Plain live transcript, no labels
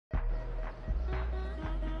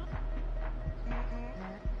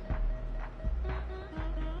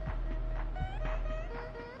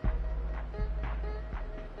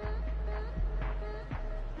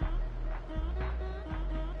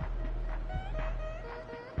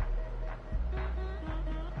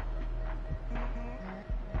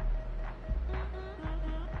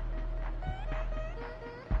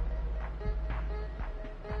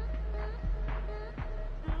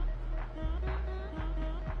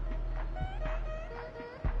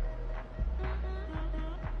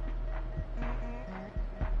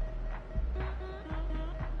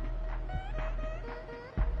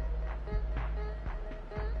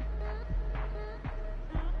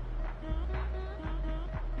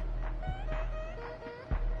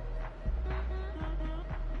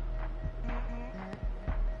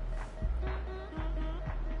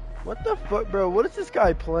What the fuck, bro? What is this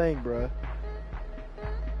guy playing, bro?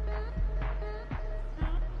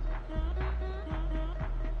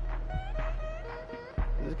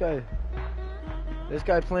 This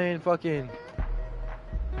guy playing fucking.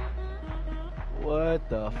 What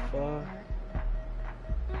the fuck?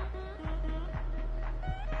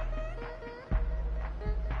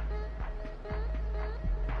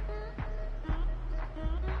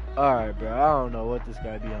 Alright, bro. I don't know what this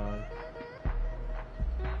guy be on.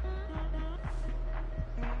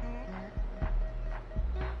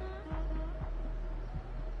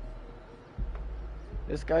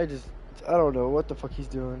 This guy just. I don't know what the fuck he's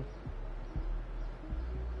doing.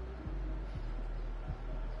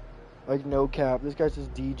 Like, no cap. This guy's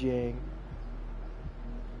just DJing.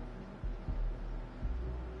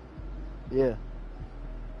 Yeah.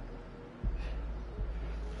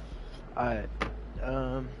 Alright.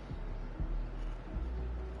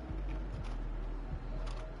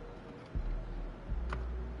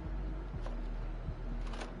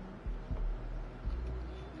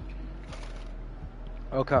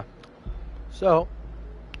 Okay. So,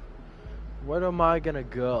 where am I gonna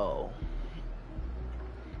go?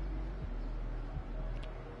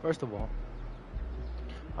 First of all,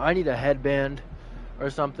 I need a headband or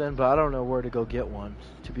something, but I don't know where to go get one,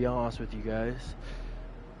 to be honest with you guys.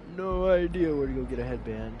 No idea where to go get a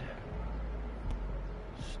headband.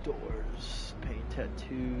 Stores, Paint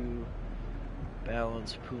Tattoo,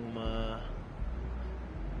 Balance Puma,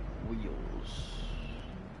 Wheels.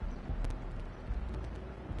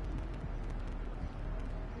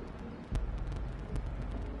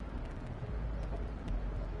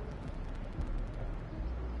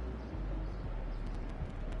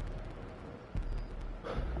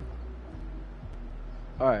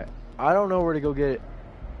 Alright, I don't know where to go get it.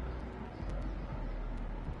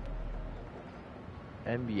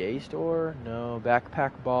 NBA store? No.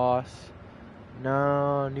 Backpack Boss?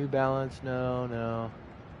 No. New Balance? No.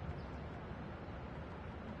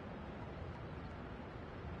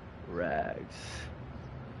 Rags.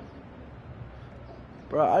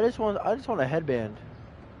 Bro, I just want a headband.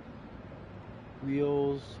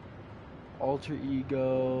 Wheels, Alter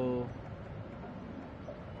Ego.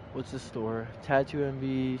 What's the store? Tattoo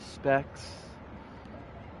MV, Specs.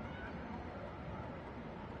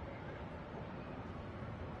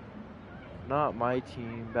 Not My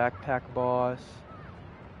Team, Backpack Boss.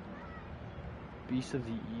 Beast of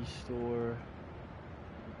the East store.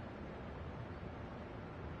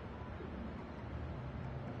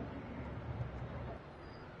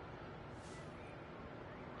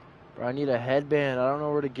 Bro, I need a headband. I don't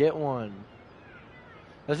know where to get one.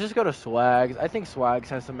 Let's just go to Swags. I think Swags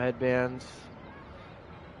has some headbands.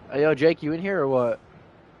 Hey, yo, Jake, you in here or what?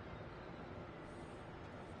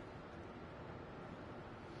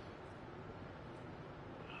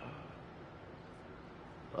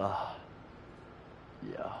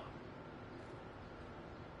 Yeah.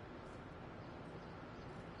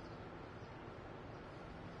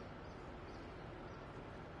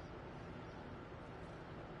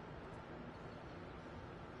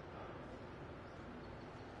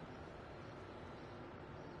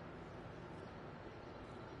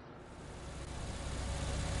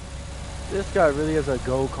 This guy really has a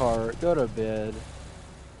go-kart. Go to bed.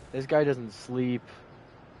 This guy doesn't sleep.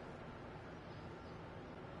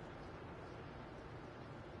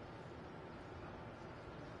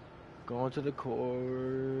 Going to the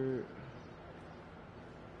court.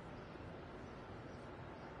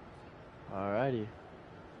 Alrighty.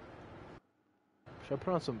 Should I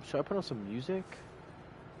put on some music?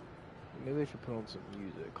 Maybe I should put on some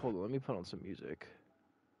music. Hold on, let me put on some music.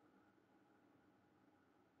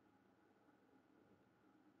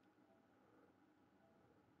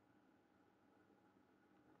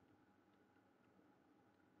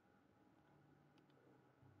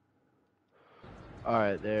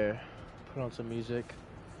 Alright, there. Put on some music.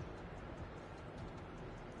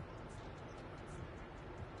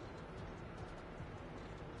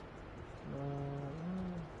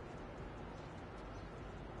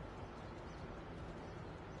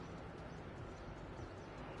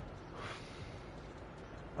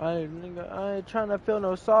 I ain't trying to feel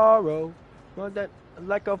no sorrow. Want that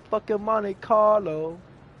like a fucking Monte Carlo.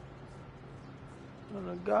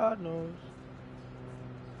 God knows.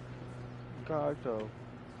 God so.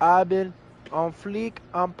 I've been on fleek.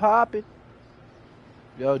 I'm popping.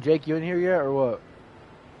 Yo, Jake, you in here yet or what?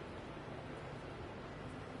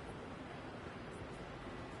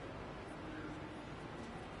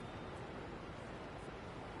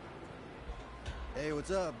 Hey,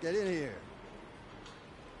 what's up? Get in here.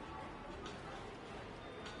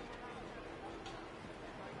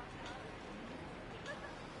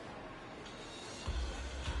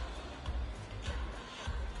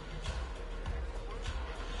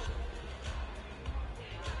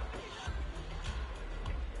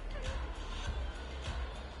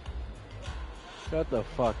 Shut the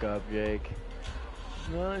fuck up, Jake.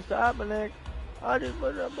 No, it's happening. I just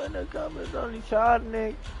put up in the comments on the shot,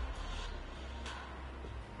 Nick.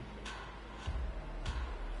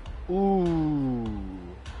 Ooh.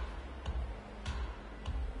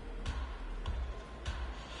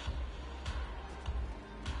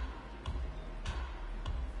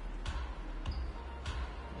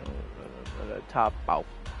 Top out.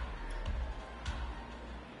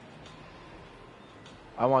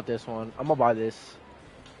 I want this one. I'm gonna buy this.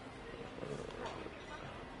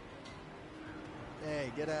 Hey,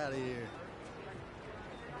 get out of here.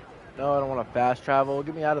 No, I don't want to fast travel.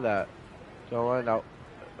 Get me out of that. Don't run out.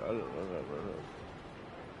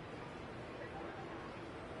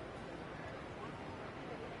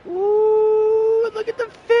 Ooh, look at the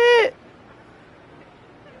fit.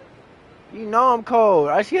 You know I'm cold.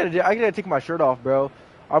 I gotta take my shirt off, bro.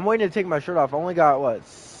 I'm waiting to take my shirt off. I only got what,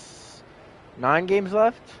 9 games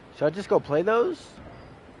left? Should I just go play those?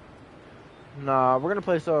 Nah, we're gonna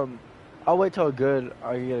play some. I'll wait till I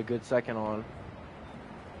get a good second on.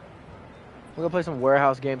 We're gonna play some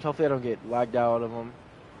warehouse games. Hopefully I don't get lagged out of them.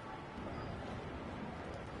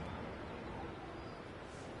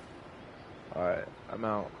 Alright, I'm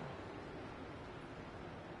out.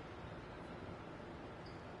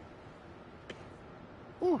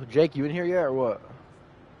 Ooh, Jake, you in here yet or what?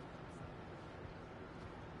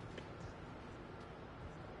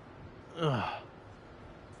 Ugh.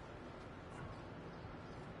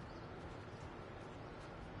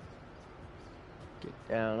 Get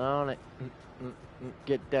down on it.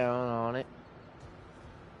 Get down on it.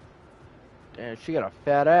 Damn, she got a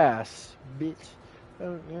fat ass, bitch.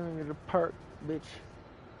 You're in the park, bitch.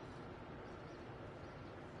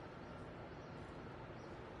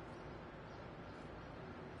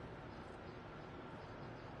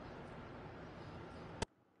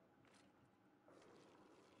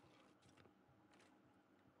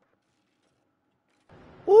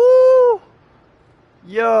 Woo!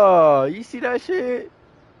 Yo, you see that shit?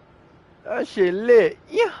 That shit lit.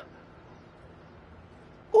 Yeah.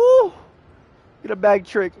 Ooh. Get a bag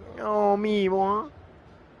trick on me, boy.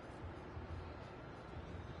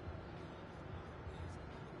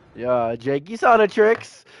 Yeah, Jake, you saw the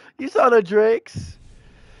tricks. You saw the tricks.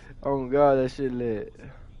 Oh god, that shit lit.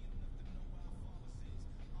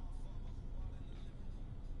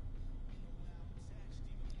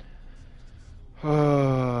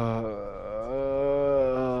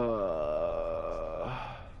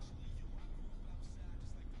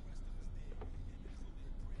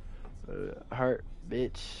 Hurt,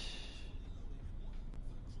 bitch.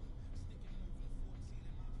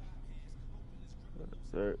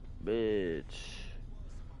 Hurt, bitch.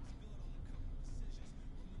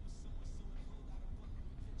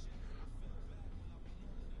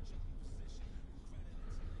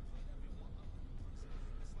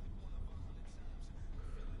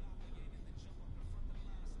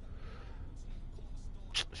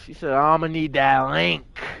 She said, I'ma need that link.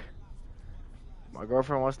 My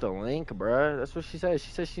girlfriend wants the link, bruh. That's what she said.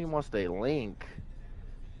 She said she wants the link.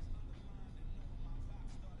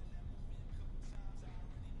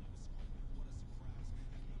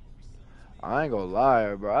 I ain't gonna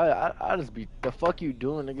lie, bro. I just be, the fuck you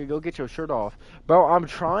doing, nigga? Go get your shirt off. Bro, I'm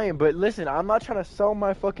trying, but listen, I'm not trying to sell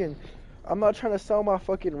my fucking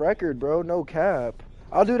record, bro. No cap.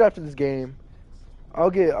 I'll do it after this game. I'll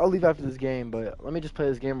leave after this game, but let me just play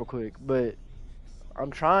this game real quick. But I'm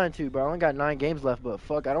trying to, but I only got 9 games left, but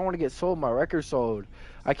fuck, I don't want to get sold, my record sold.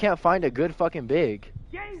 I can't find a good fucking big.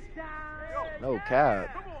 No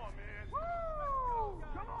cap. Come on, man. Woo!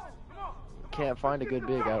 Come on. Can't find a good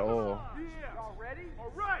big at all. Y'all ready?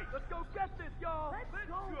 All right, let's go get this, y'all. Let's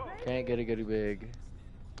go. Can't get a good big.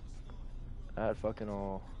 At fucking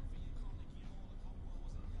all.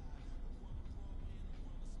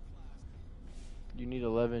 You need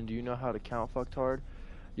 11. Do you know how to count fucktard?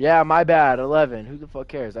 Yeah, my bad. 11. Who the fuck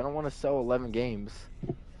cares? I don't want to sell 11 games.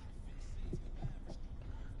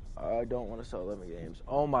 I don't want to sell 11 games.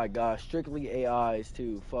 Oh my gosh. Strictly AIs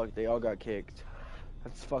too. Fuck, they all got kicked.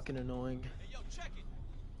 That's fucking annoying. Hey, yo, check it.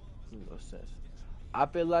 No sense. I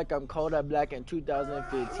feel like I'm Kodak Black in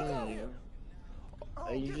 2015.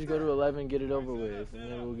 And you just go to 11, get it over with,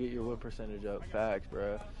 and then we'll get your win percentage up. Facts,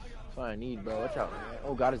 bro. That's what I need, bro. Watch out, man.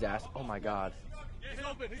 Oh, got his ass. Oh my god. Yeah, he's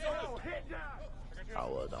open. He's open. I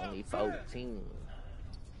was only 14.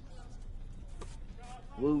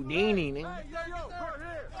 Woodini, nigga.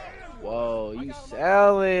 Whoa, you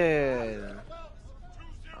selling.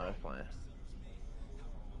 I was playing.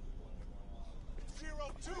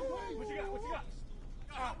 0-2. What you got? What you got?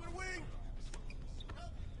 Out with a wing.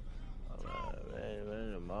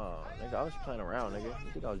 Nigga, I was playing around, nigga.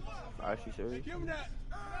 You think I was actually serious? Give him that.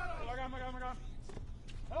 Oh my God, my God, my God.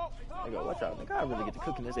 Help, help, Nigga, watch out. Nigga, I really get to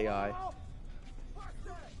cook in this AI.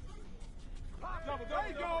 double, there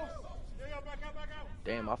you go. Yeah, back out.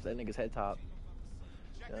 Damn, off that nigga's head top.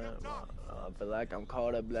 I feel like I'm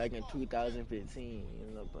caught up black in 2015. You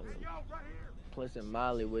know, plus in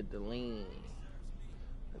Molly with the lean.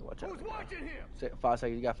 Nigga, watch out. Who's watching him? 5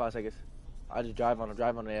 seconds. You got 5 seconds. I just drive on him.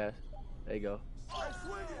 Drive on the ass. There you go.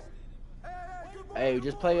 Hey,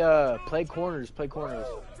 just play corners. Play corners.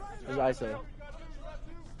 There's ISO.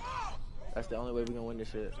 That's the only way we're gonna win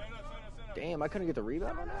this shit. Damn, I couldn't get the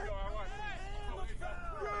rebound on that.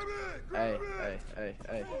 Hey.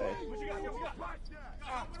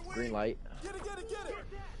 Green light. Get it.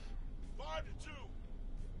 5 to 2.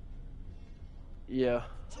 Yeah.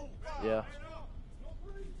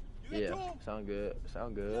 Sound good.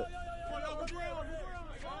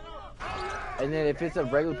 And then if it's a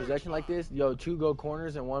regular possession like this, yo, 2 go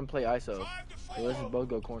corners and 1 play ISO. So let's just both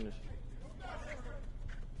go corners.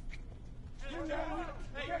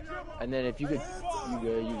 And then if you could, you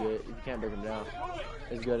good. If you can't break him down,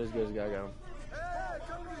 it's good. I got him.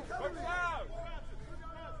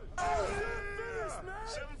 7-4.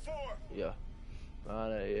 Yeah.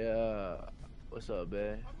 Yeah. What's up,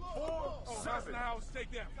 babe? Now,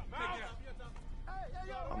 take them.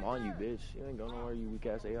 I'm on you, bitch. You ain't going nowhere, you weak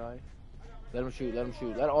ass AI. Let them shoot.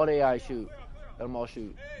 Let all the AI shoot. Let them all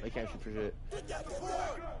shoot. They can't shoot for shit.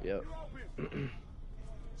 Yep.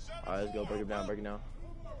 Alright, let's go. Break it down.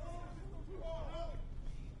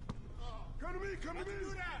 Come to me.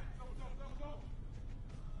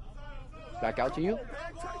 Back out to you?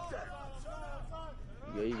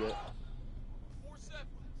 Yeah, you good. 4-7.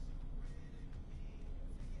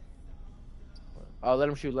 Oh, let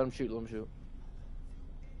him shoot.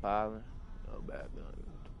 Violent. No bad.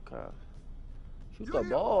 Shoot the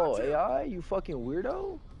ball, AI. You fucking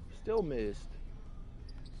weirdo. Still missed.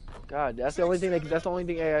 God, that's the only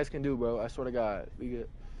thing AIs can do, bro. I swear to God. We good.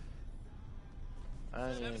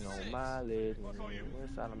 I ain't no mileage.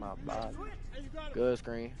 Inside of my body. Good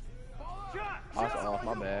screen. Also off.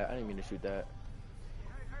 My bad. I didn't mean to shoot that.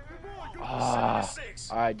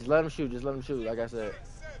 Alright, just let him shoot. Like I said.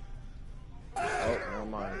 Oh, never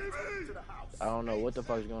mind. I don't know what the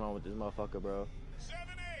fuck is going on with this motherfucker, bro.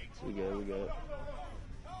 We good.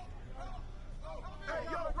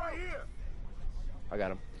 I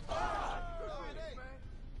got him.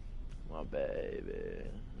 My baby.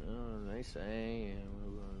 Oh, they saying.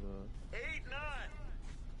 8-9.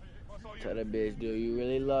 Tell that bitch, do you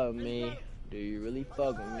really love me? Do you really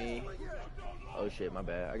fuck with me? Oh shit, my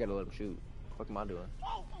bad. I gotta let him shoot. What the fuck am I doing?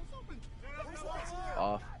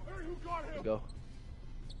 Off. Let's go.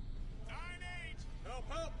 9-8. Help.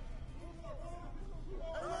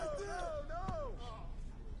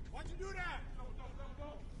 Why'd you do that?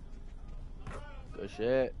 Good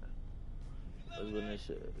shit. Let's win this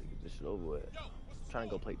shit. Get this shit over with. I'm trying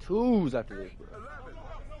to go play 2s after this, bro.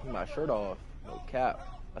 Get my shirt off. No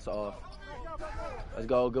cap. That's off. Let's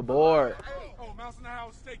go. Good board. Oh, mouse in the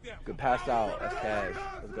house. Take them. Good pass out. That's cash.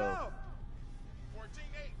 Let's go. 14-8.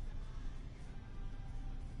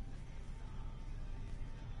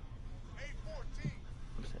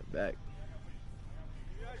 I'm sent back.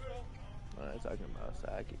 Alright, talking about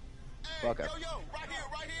Saki. Fuck it.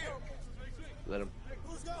 Right here. Let him.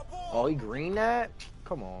 Oh, he green that?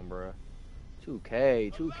 Come on, bro.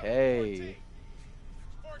 2K. 14-11.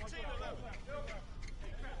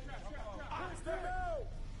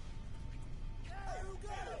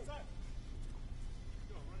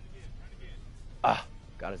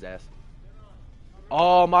 Got his ass.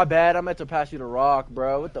 Oh, my bad. I meant to pass you the rock,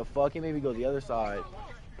 bro. What the fuck? He made me go the other side.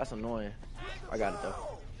 That's annoying. I got it,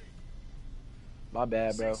 though. My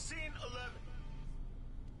bad, bro. 16-11.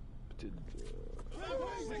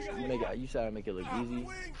 You said I make it look easy.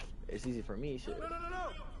 It's easy for me, shit. No.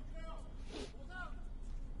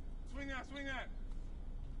 Swing that.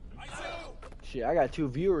 Shit, I got 2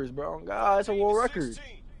 viewers, bro. God, it's a world record.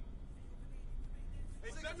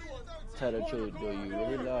 Tell the truth, do you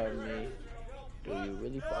really love me? Do you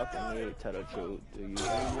really fuck with me? Tell the truth, do you really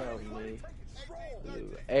love me?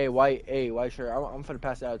 Hey, white shirt, I'm finna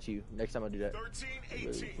pass it out to you next time I do that. 13-18.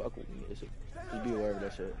 Really fuck with me. Just be aware of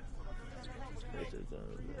that shit. This is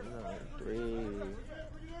 3.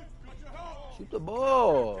 Shoot the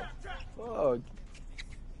ball. Fuck.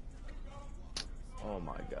 Oh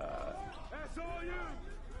my god. That's all you.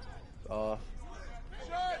 Off.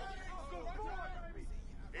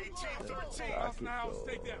 18-13. Saki,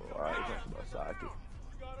 alright, talk about Saki.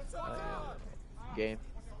 Game.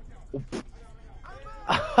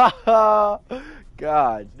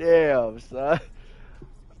 God damn, son.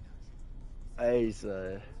 Hey,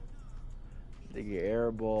 son. Nigga,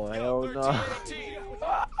 airball. Hell no.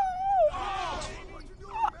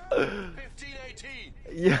 15-18.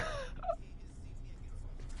 Yeah.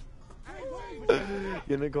 Get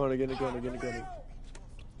in the corner, get in the corner, get in the corner.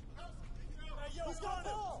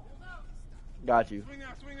 Got you. Swing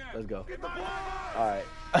out, swing out. Let's go. Alright.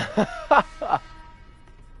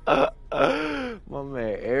 My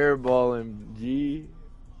man airballing, G.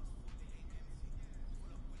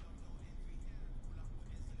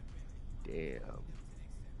 Damn.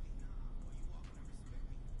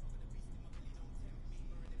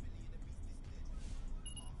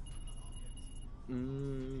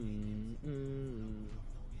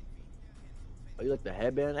 Oh, you like the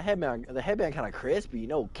headband? The headband kind of crispy.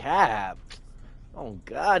 No cap. Oh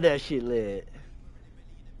God, that shit lit.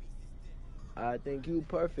 I think you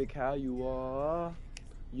perfect how you are.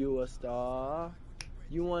 You a star.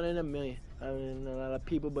 You one in a million. I mean, a lot of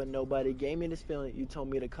people, but nobody gave me this feeling. You told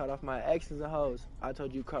me to cut off my X's and hoes. I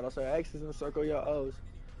told you cut off your X's and circle your O's.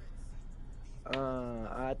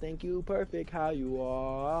 I think you perfect how you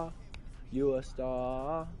are. You a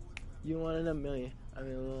star. You one in a million. I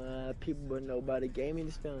mean, a lot of people, but nobody gave me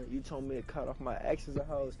this feeling. You told me to cut off my X's and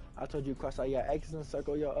hoes. I told you cross out your X's and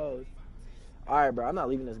circle your O's. Alright, bro, I'm not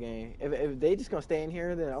leaving this game. If they just gonna stay in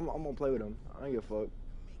here, then I'm gonna play with them. I don't give a fuck.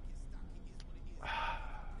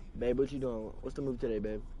 Babe, what you doing? What's the move today,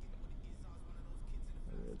 babe?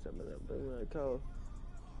 I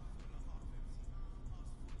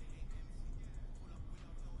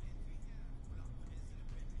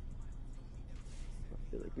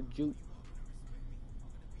feel like a juke.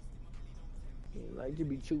 Like to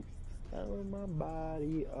be chewed out of my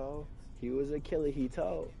body. Oh, he was a killer, he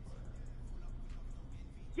told.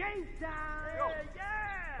 Game time!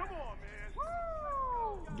 Yeah! Come on, man! Woo!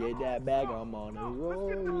 Get that bag, I'm on the road. Let's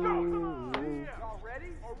get the go! Y'all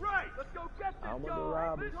ready? All right, let's go get this, I'm with y'all. the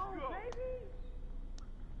robbers. Let's go, baby!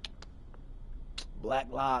 Black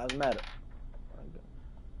Lives Matter.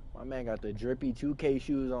 My man got the drippy 2K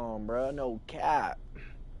shoes on, bro. No cap.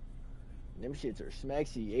 Them shits are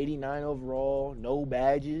smexy. 89 overall, no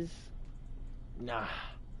badges. Nah,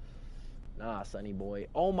 sonny boy.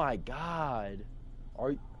 Oh my God.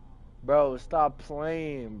 Bro, stop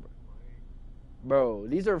playing. Bro,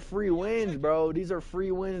 these are free wins, bro. These are free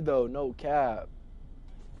wins, though. No cap.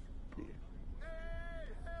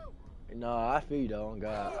 Nah, I feel you, though.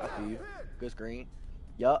 God, I feel you. Good screen.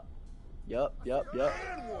 Yup. You got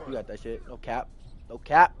that shit. No cap. No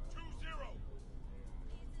cap.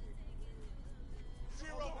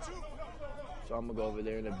 So I'm gonna go over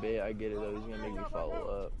there in a bit. I get it, though. He's gonna make me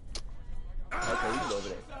follow up. Okay, you can go over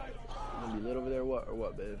there. You gonna be lit over there, what? Or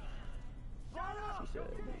what, babe? She said,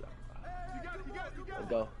 let's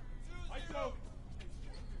go.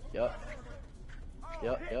 Yup.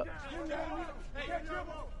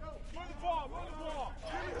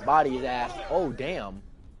 Body his ass. Oh, damn.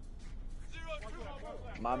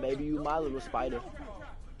 My baby, you my little spider.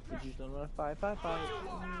 But you still wanna fight.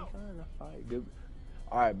 Good.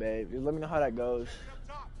 Alright, babe. Just let me know how that goes.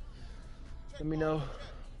 Let me know.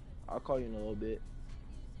 I'll call you in a little bit.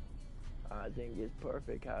 I think it's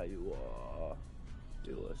perfect how you are.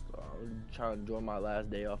 I'm trying to enjoy my last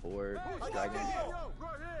day off of work.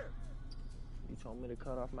 You told me to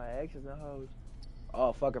cut off my X's and hoes.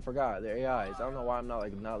 Oh, fuck, I forgot. They're AIs. I don't know why I'm not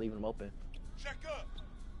leaving them open. Check up.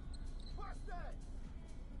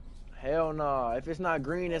 Hell no. Nah. If it's not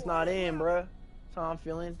green, it's not in, bruh. That's how I'm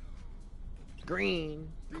feeling.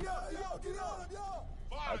 Green.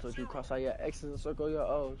 I told you cross out your X's and circle your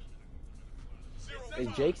O's. Is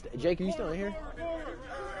Jake, are you still in here?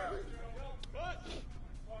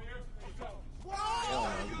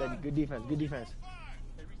 Oh, good defense.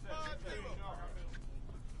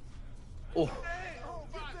 Oh.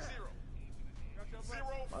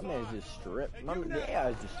 My man's just stripped. The AI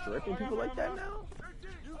is just stripping people like that now?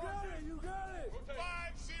 You got it. 5-0.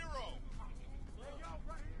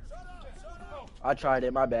 I tried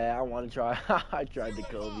it, my bad. I want to try. I tried the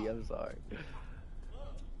Kobe, I'm sorry.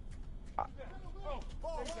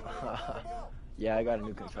 Yeah, I got a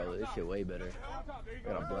new controller. This shit way better. I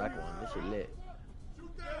got a black one. This shit lit. Oh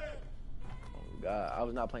God, I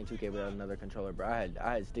was not playing 2K without another controller, bro. I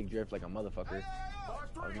had stick drift like a motherfucker.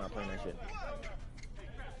 I was not playing that shit.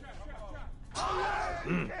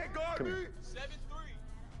 Come here. 7-3.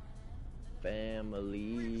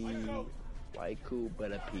 Family. White coupe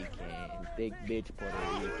but a pecan. Thick bitch Puerto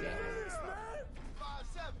Rican.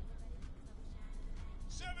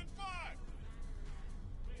 7-5.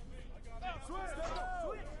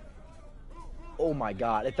 Oh my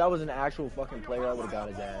God, if that was an actual fucking player, I would have got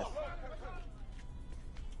his ass.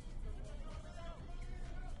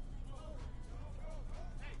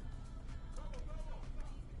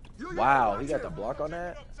 Wow, he got the block on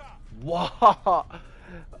that? Wow.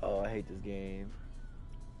 Oh, I hate this game.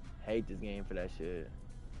 Hate this game for that shit.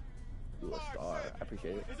 You a star. I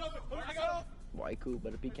appreciate it. White cool,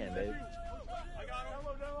 but if he can, babe. I got him.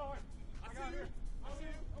 I got him. I see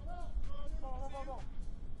him. Come.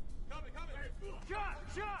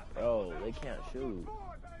 Shot. Bro, they can't shoot.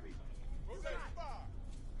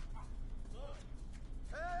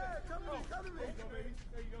 Come to me.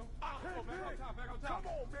 There you go. Back on top.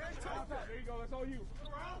 Come on, man. There you go. That's all you.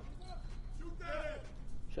 Shoot that.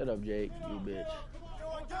 Shut up, Jake, you bitch. Yo,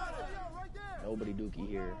 I got it. Right there. Nobody dookie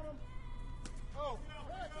here. Oh,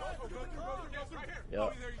 good. Right here. Yep.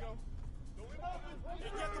 Oh, there you go.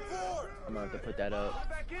 Get the board. I'm gonna have to put that up.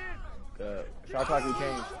 Back in. Good. Shot clock we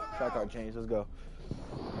changed. Shot clock changed. Let's go.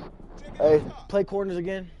 Hey, play corners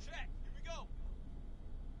again. Check. Here we go.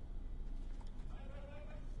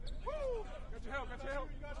 Woo. Got your help.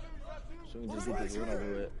 So we can just get this run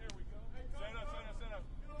over with.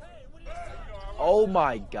 Set up. Oh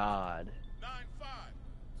my god. 9-5.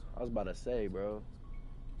 I was about to say, bro.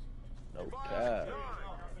 No cap.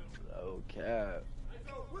 No cap.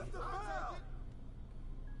 With the foul.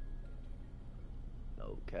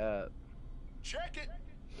 No cap. Check it.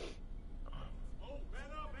 Oh,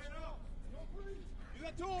 man up. You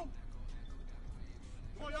got to him.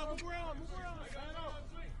 Come on, y'all, move around.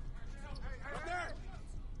 Up there.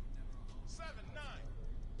 7-9.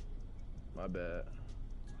 My bad.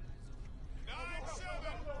 9-7.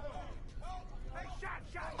 Hey, shot.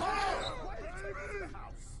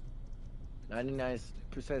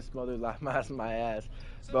 99% smothered like my ass.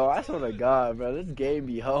 Bro, I swear to God, bro, this game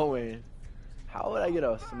be hoeing. How would I get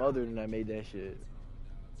a smothered and I made that shit?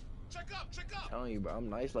 Check up. I'm telling you, bro, I'm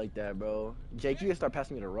nice like that, bro. Jake, you gotta start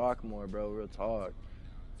passing me the rock more, bro. Real talk.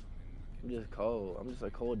 I'm just cold. I'm just a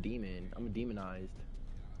cold demon. I'm demonized.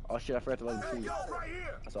 Oh shit, I forgot to let him shoot. Right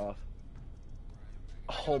here. That's off.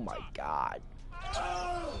 Oh my god.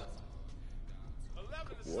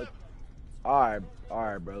 11-7. What?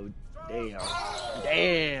 Alright, bro.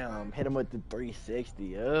 Damn. Hit him with the 360.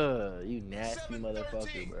 You nasty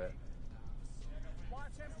motherfucker, bro.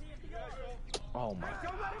 Oh my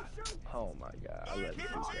god. I let him shoot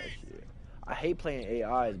that shit. I hate playing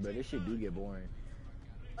AIs, bro. This shit do get boring.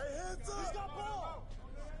 Hey, hands up. He's got ball.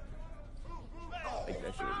 Like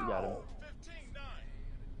that shit. You got him. 15-9.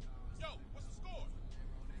 Yo, what's the score?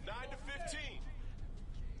 9-15.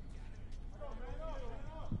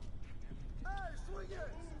 Hey, swing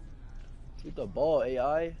it. Shoot the ball,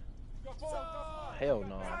 AI. Hell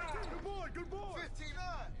no. Good boy. 15-9.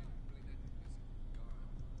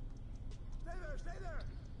 Stay there.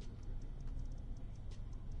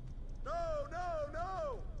 No.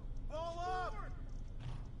 Ball up.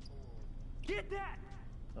 Get that.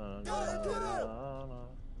 No.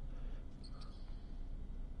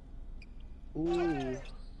 Ooh.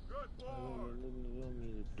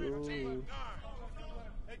 Good boy.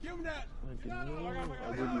 Hey, give him that.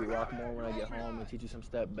 I'll give you rock more when I get home and teach you some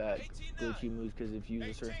step back glitchy moves, because if you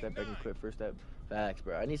use a certain step back and quit first step, facts,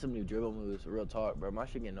 bro. I need some new dribble moves, real talk, bro. My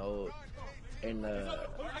shit getting old. And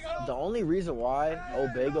the only reason why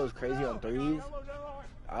Obey goes crazy on threes,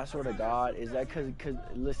 I swear to God, is that cause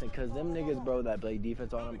them niggas, bro, that play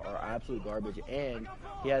defense on him are absolute garbage, and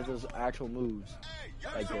he has those actual moves,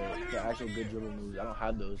 like the actual good dribble moves. I don't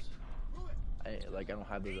have those. I don't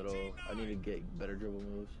have those at all. I need to get better dribble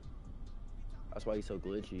moves. That's why he's so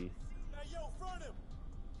glitchy.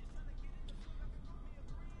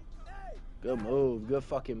 Good move. Good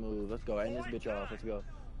fucking move. Let's go. End this bitch off. Let's go.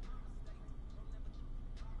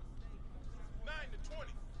 9-20.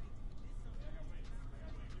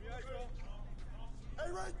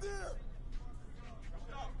 Hey, right there.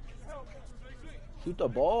 Shoot the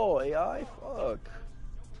ball, AI. Fuck.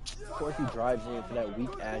 Of course he drives in for that weak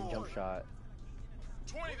ass jump shot.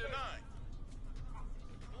 20-9.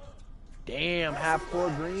 Damn, half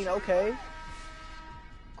court green. Okay.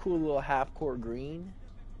 Cool little half court green.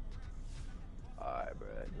 Alright, bro.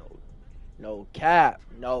 No cap.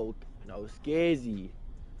 No skizzy.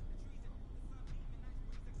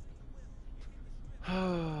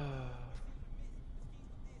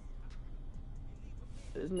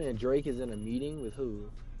 This man Drake is in a meeting with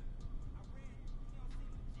who?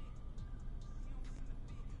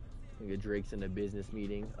 Nigga Drake's in a business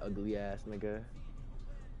meeting. Ugly ass nigga.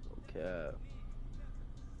 Okay.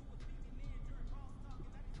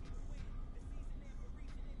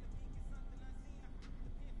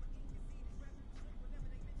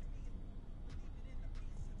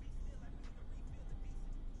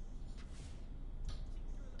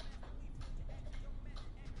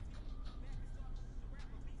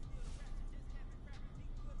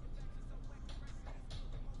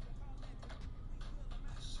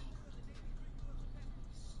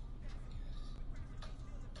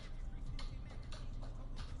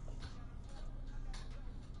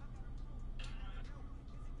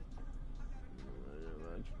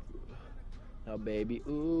 Oh, baby.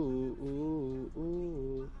 Ooh, ooh,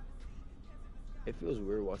 ooh. It feels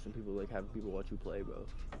weird watching people, like, having people watch you play, bro.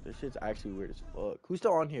 This shit's actually weird as fuck. Who's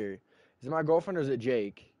still on here? Is it my girlfriend or is it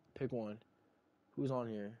Jake? Pick one. Who's on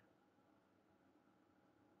here?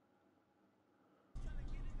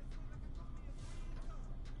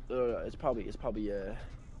 It's probably, Damn,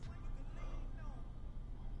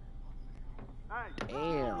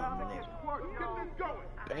 nigga.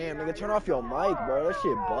 Damn, nigga, turn off your mic, bro. That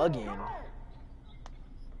shit bugging.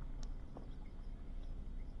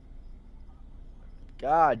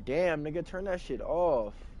 God damn, nigga, turn that shit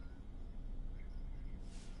off.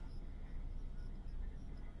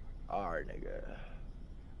 Alright, nigga.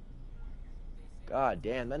 God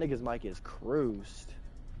damn, that nigga's mic is cruised.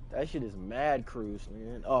 That shit is mad cruised,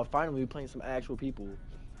 man. Oh, finally we playing some actual people.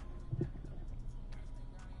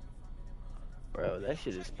 Bro, that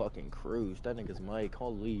shit is fucking cruised. That nigga's mic,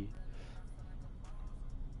 holy.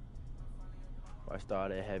 I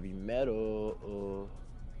started heavy metal.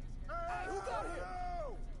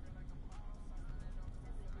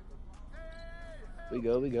 We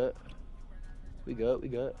good. We good.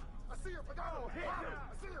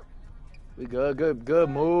 Good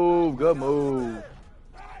move.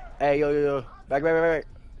 Hey, yo. Back.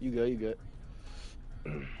 You good. Check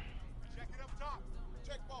it up top.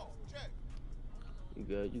 Check ball. Check. You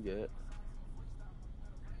good.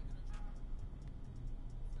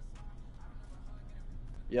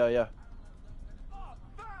 Yeah.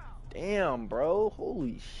 Damn, bro.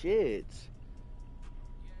 Holy shit.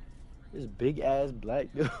 This big ass black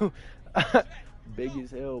dude. Big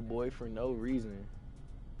as hell, boy, for no reason.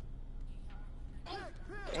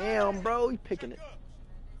 Damn, bro. He picking it.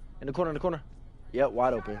 In the corner. Yep,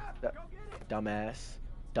 wide open. Dumbass.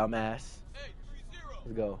 Hey, 3-0.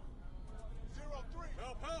 Let's go. 0-3.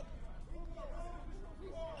 Help.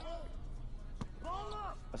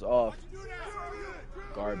 That's off.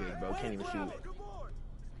 Garbage, bro. Can't even shoot.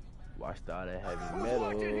 Watched all that heavy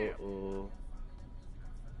metal.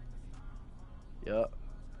 Yup.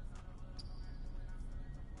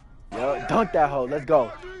 Dunk that hoe. Let's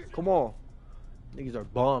go. Come on. Niggas are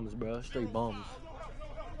bums, bro. Straight bums.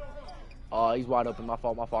 Oh, he's wide open. My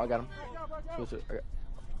fault. I got him.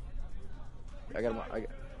 I got him. I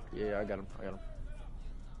got him.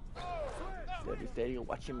 Debbie Stadium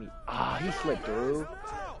watching me. He slipped through.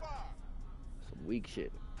 Some weak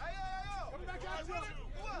shit.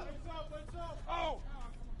 Oh!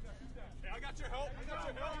 Hey, I got your help.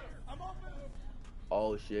 I'm open.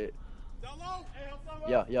 Oh, shit. Down low.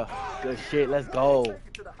 Yeah. Good shit. Let's go.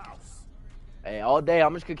 Hey, all day,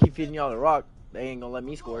 I'm just gonna keep feeding y'all the rock. They ain't gonna let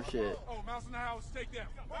me score shit. Oh, mouse in the house. Take them.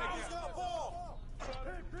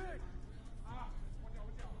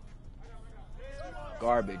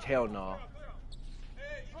 Garbage. Hell no.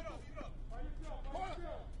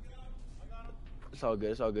 It's all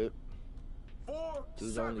good.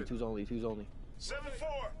 2's only. 7-4.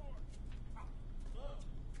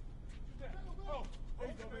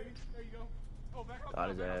 Got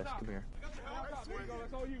his ass. Come here.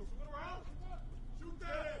 That's all you. Shoot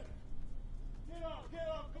that. Get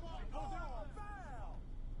up. Come on.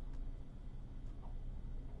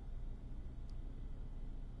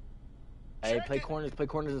 Hey, play corners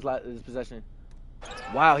this possession.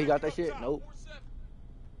 Wow, he got that shit? Nope.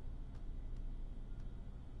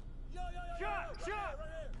 Shot!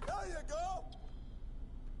 There you go.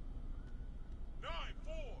 9-4.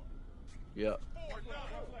 Yep.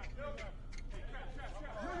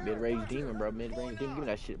 Mid-range demon, bro. Give me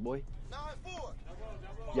that shit, boy. 9-4.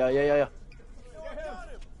 Yeah.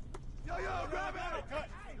 Grab it.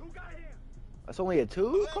 Hey, who got him? That's only a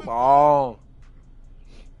 2? Come on.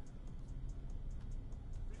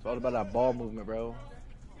 It's all about that ball movement, bro.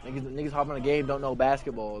 Niggas hop on the game, don't know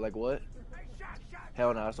basketball. Like, what?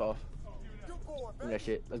 Hell no, that's off. Give me that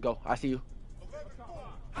shit. Let's go. I see you.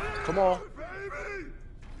 Come on.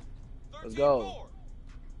 Let's go.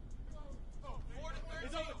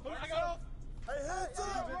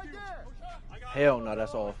 Hell no,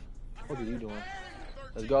 that's off. What are you doing?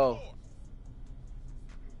 Let's go.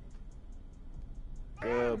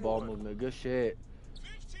 Good ball movement. Good shit.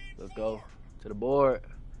 Let's go. To the board.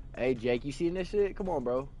 Hey, Jake, you seeing this shit? Come on,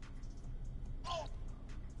 bro.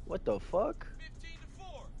 What the fuck?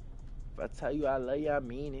 If I tell you I love you, I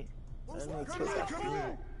mean it. That nigga took I seen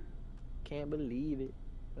it. Can't believe it.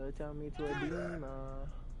 Don't tell me to a demon.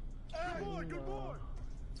 Good board.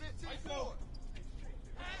 15-4.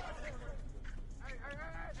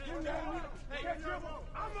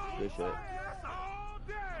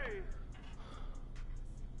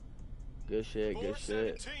 Good shit. Good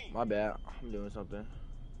shit. My bad. I'm doing something.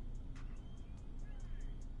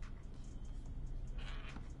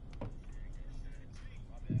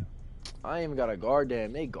 I ain't even got a guard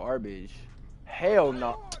them. They garbage. Hell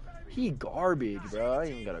no. He garbage, bro. I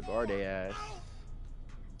ain't even got a guard they ass.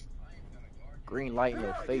 Green light in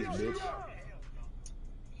your face, bitch.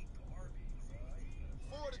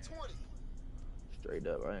 4-20. Straight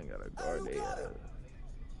up, I ain't got a guard they ass.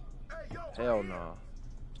 Hell no.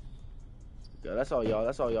 Yeah, that's all y'all.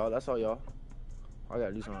 That's all y'all. That's all y'all. I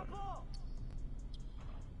gotta do something.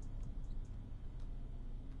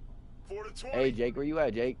 4-20. Hey, Jake, where you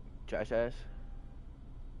at, Jake? Trash ass.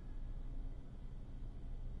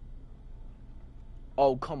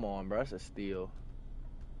 Oh, come on, bro. That's a steal.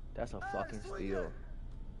 That's a fucking steal.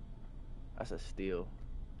 That's a steal.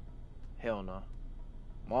 Hell no.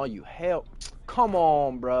 All you hell. Come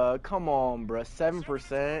on, bro. Come on, bro.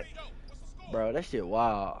 7%. Bro, that shit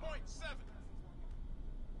wild.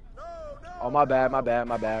 Oh, my bad, my bad,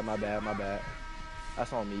 my bad, my bad, my bad.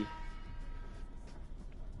 That's on me.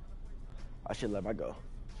 I should let my go.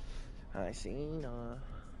 I seen,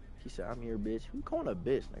 he said, I'm here, bitch. Who you calling a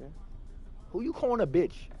bitch, nigga? Who you calling a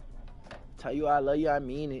bitch? Tell you I love you, I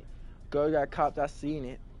mean it. Girl got copped, I seen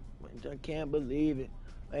it. I can't believe it.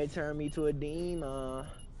 They turned me to a demon.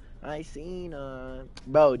 I seen,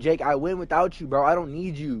 Bro, Jake, I win without you, bro. I don't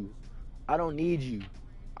need you. I don't need you.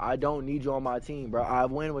 I don't need you on my team, bro. I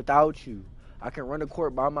win without you. I can run the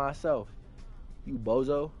court by myself. You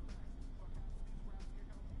bozo.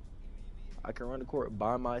 I can run the court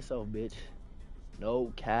by myself, bitch.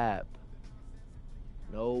 No cap.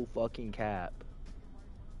 No fucking cap.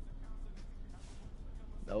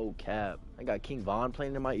 No cap. I got King Von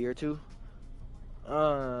playing in my ear too.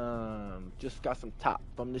 Just got some top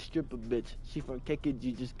from the stripper bitch. She from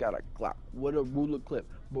KKG, just got a Glock with a ruler clip.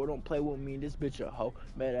 Bro, don't play with me, this bitch a hoe.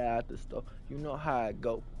 Met her at the store. You know how I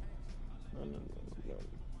go.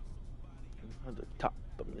 The top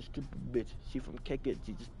from the stripper bitch. She from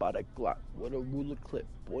KKG, just bought a Glock with a ruler clip.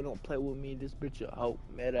 Boy, don't play with me, this bitch a hoe.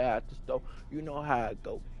 Met her at the store. You know how I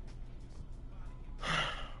go.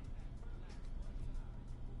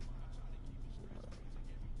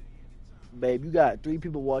 Babe, you got 3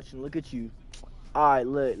 people watching. Look at you. Alright,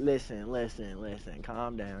 look, listen.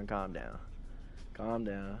 Calm down. Calm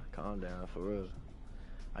down, for real.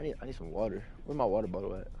 I need some water. Where's my water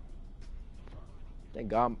bottle at? Thank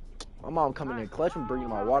God. My mom coming in clutch and bringing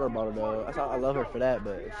my water bottle, though. I love her for that,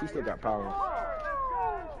 but she still got problems.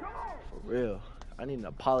 For real. I need an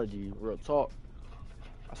apology. Real talk.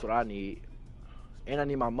 That's what I need. And I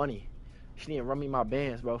need my money. She need to run me my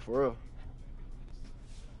bands, bro, for real.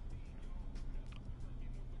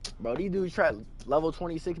 Bro, these dudes try level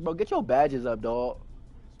 26, bro. Get your badges up, dog.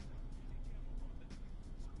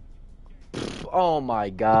 Oh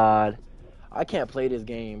my God. I can't play this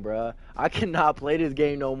game, bro. I cannot play this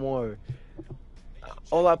game no more.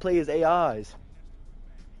 All I play is AIs.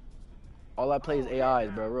 All I play is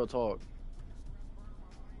AIs, bro. Real talk.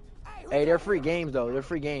 Hey, they're free games, though. They're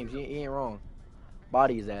free games. You ain't wrong.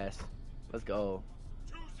 Body his ass. Let's go.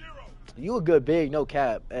 2-0. You a good big, no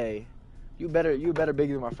cap. Hey. You better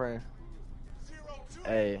bigger than my friend. 0-2.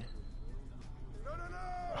 Hey.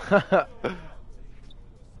 No.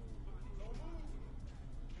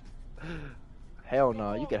 Hell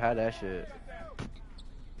no, you can have that shit.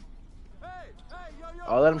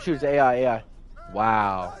 Oh, let him shoot. It's AI.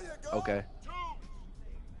 Wow. Okay.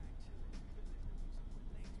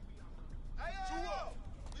 2-0.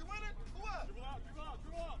 We win it? Who up?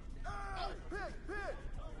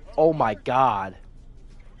 Oh my God.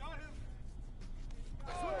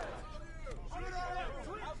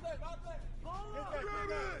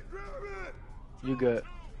 You good.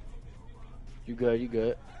 You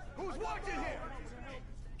good. Who's watching here?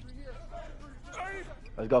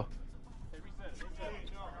 Let's go.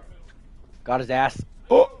 Got his ass.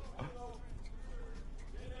 Oh.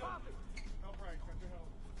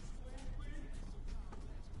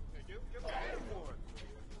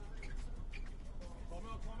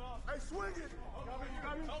 Hey, swing it.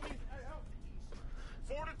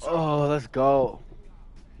 Oh, let's go.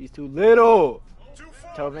 He's too little.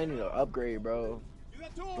 2-4. Tell him they need to upgrade, bro.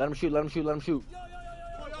 Let him shoot. Let him shoot.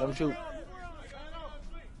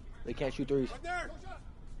 They can't shoot threes.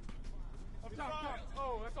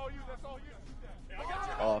 Oh, that's all you.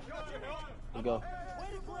 Off. Let's go.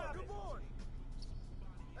 Good boy.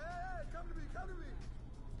 Hey, come to me.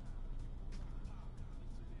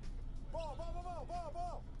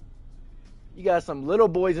 Ball. You got some little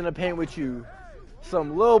boys in the paint with you.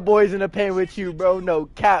 Some little boys in the paint with you, bro. No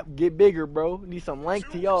cap. Get bigger, bro. Need some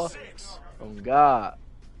length to y'all. Oh, God.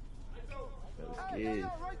 That's good.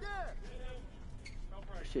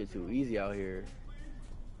 Shit too easy out here.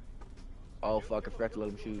 Oh, fuck. I forgot to let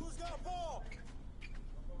him shoot. Who's got ball?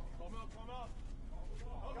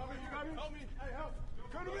 Help me. Hey, help.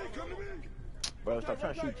 Come to me. Come to me. Bro, stop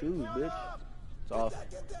trying to shoot twos, bitch. It's off.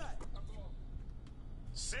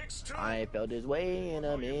 6-2. I ain't felt this way in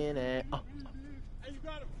a minute. Hey, you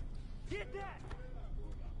got him. Get that.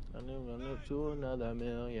 I knew to another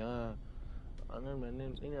million. I never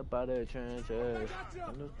been up out of the trenches.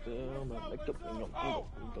 I knew still my makeup. Yeah. Got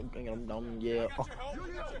your help.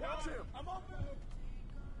 Watch him. I'm up.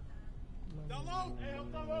 Down low. Hey,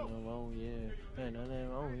 help down low. Oh yeah.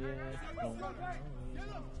 Oh yeah.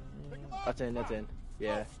 That's in. That's in.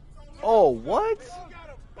 Yeah. Oh what?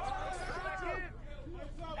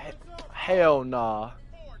 Hell nah.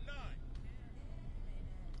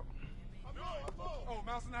 4-9. Oh,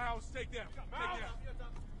 mouse in the house. Take them. Take them.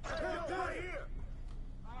 Get down here.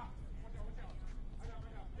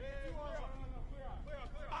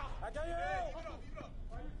 I got your head.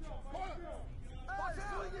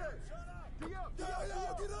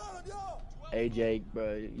 Hey Jake,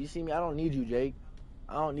 bro. You see me? I don't need you, Jake.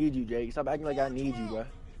 I don't need you, Jake. Stop acting like I need you, bro.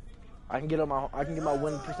 I can get my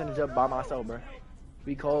win percentage up by myself, bro.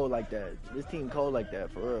 Be cold like that. This team cold like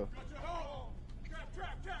that, for real.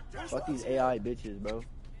 Fuck these AI bitches, bro.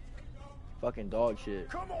 Fucking dog shit.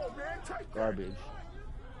 Come on, man. Take Garbage.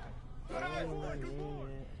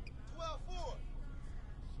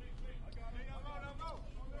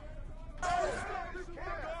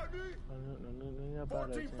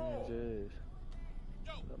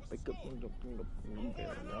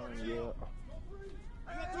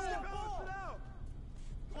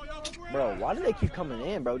 Bro, why do they keep coming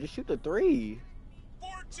in, bro? Just shoot the three. 14-4.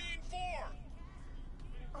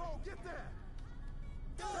 Oh, get that.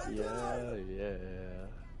 Yeah.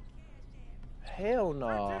 Hell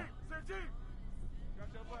no.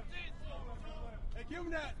 Hey, give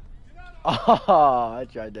him that. Oh, I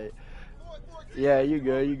tried that. Yeah, you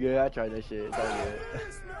good. I tried that shit. It's all good.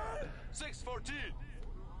 6-14.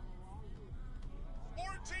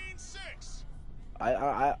 14-6.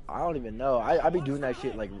 I don't even know. I be doing that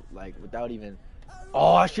shit like without even.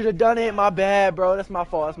 Oh, I should have done it. My bad, bro. That's my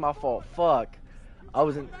fault. Fuck. I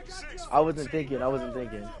wasn't thinking.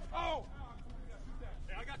 Oh.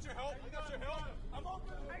 Hey, I got your help. I'm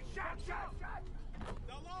open. Hey, shot.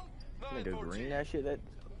 Down low. Nigga green that shit. That.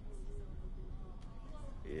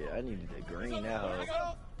 Yeah, I needed to green that hoe. I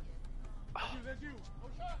got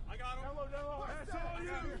him. That's all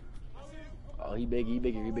you. Oh, he bigger.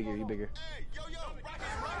 Hey, yo.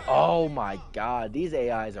 Oh my god, these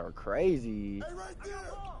AIs are crazy. Hey, right there.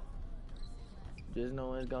 Just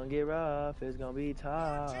know it's gonna get rough, it's gonna be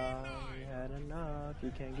tough. You had enough,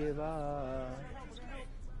 you can't give up.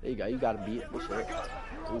 There you go, you gotta beat it. Good shit.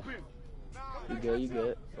 Oof. You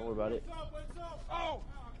good. Don't worry about it. Oh.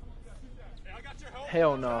 Hey, I got your help.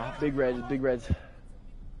 Hell no. Big reds.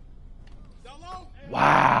 Down low.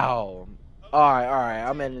 Wow. Alright,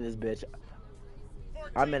 I'm ending this bitch.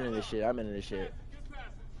 I'm ending this shit.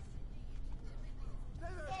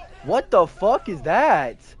 What the fuck is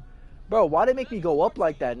that? Bro, why they make me go up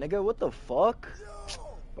like that, nigga? What the fuck?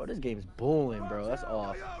 Bro, this game's bullying, bro. That's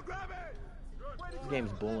off. This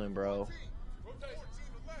game's bullying, bro.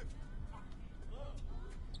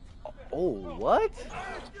 Oh, what?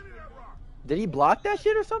 Did he block that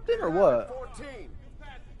shit or something, or what?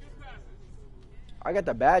 I got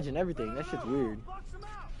the badge and everything. That shit's weird.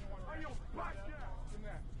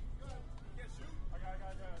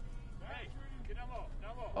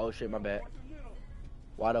 Oh shit, my bad.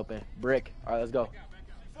 Wide open. Brick. Alright, let's go.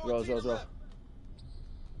 Roll.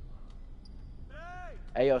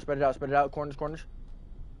 Hey, yo, spread it out. Corners.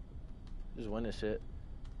 Just win this shit.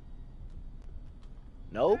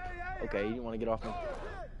 Nope. Okay, you want to get off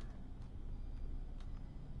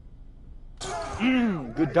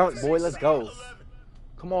me. Good dunk, boy. Let's go.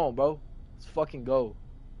 Come on, bro. Let's fucking go.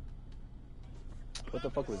 What the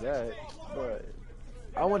fuck was that? Bro,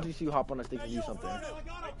 I wanted to see you hop on a stick and do something.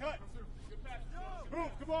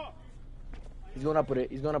 He's going up with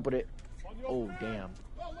it. Oh, damn.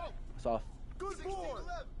 It's off.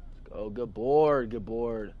 Oh, good board.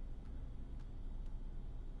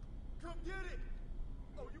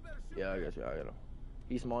 Yeah, I got you.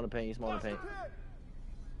 He's small in the paint. Get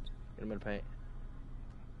him in the paint.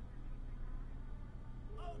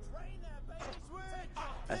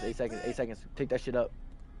 That's 8 seconds. 8 seconds. Take that shit up.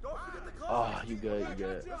 Oh, you good. You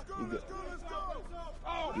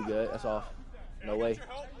good. That's off. No way.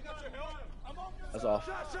 That's off.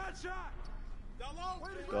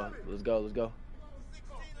 Let's go.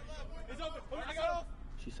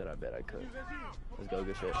 She said, I bet I could. Let's go,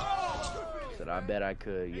 good shit. She said, I bet I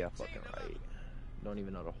could. Yeah, fucking right. Don't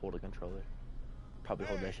even know to hold a controller. Probably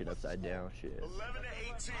hold that shit upside down. Shit.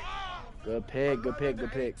 Good pick.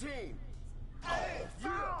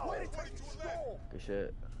 Good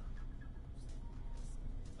shit.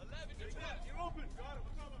 11, you're open. Got it.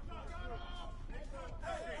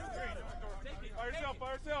 By yourself,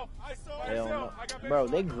 by yourself. I saw By Hell yourself. no. I got Bro,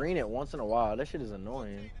 they green it once in a while. That shit is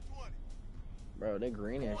annoying. 20. Bro, they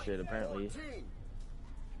green and shit apparently.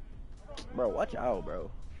 Bro, watch out, bro.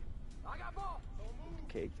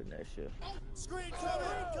 Cake for that shit. Screen coming.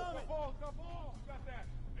 Got ball. You got that.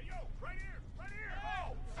 Hey, yo, right here.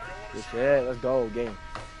 Oh. Good shit. Let's go. Game.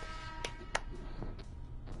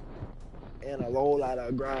 And a whole lot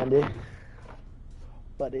of grinding.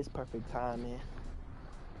 But it's perfect timing.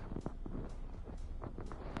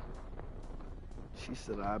 She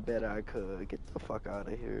said, I bet I could. Get the fuck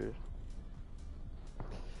out of here.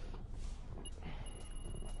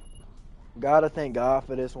 Gotta thank God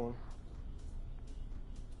for this one.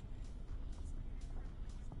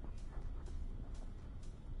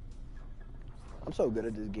 I'm so good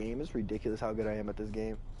at this game. It's ridiculous how good I am at this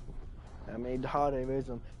game. I mean,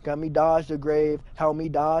 Hardenism got me dodge the grave, help me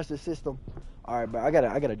dodge the system. All right, but I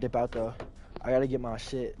gotta dip out though. I gotta get my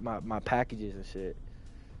shit, my packages and shit.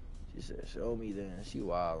 She said, "Show me then." She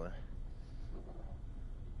wildin'.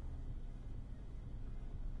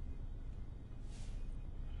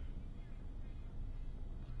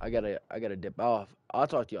 I gotta dip off. I'll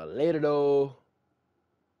talk to y'all later though.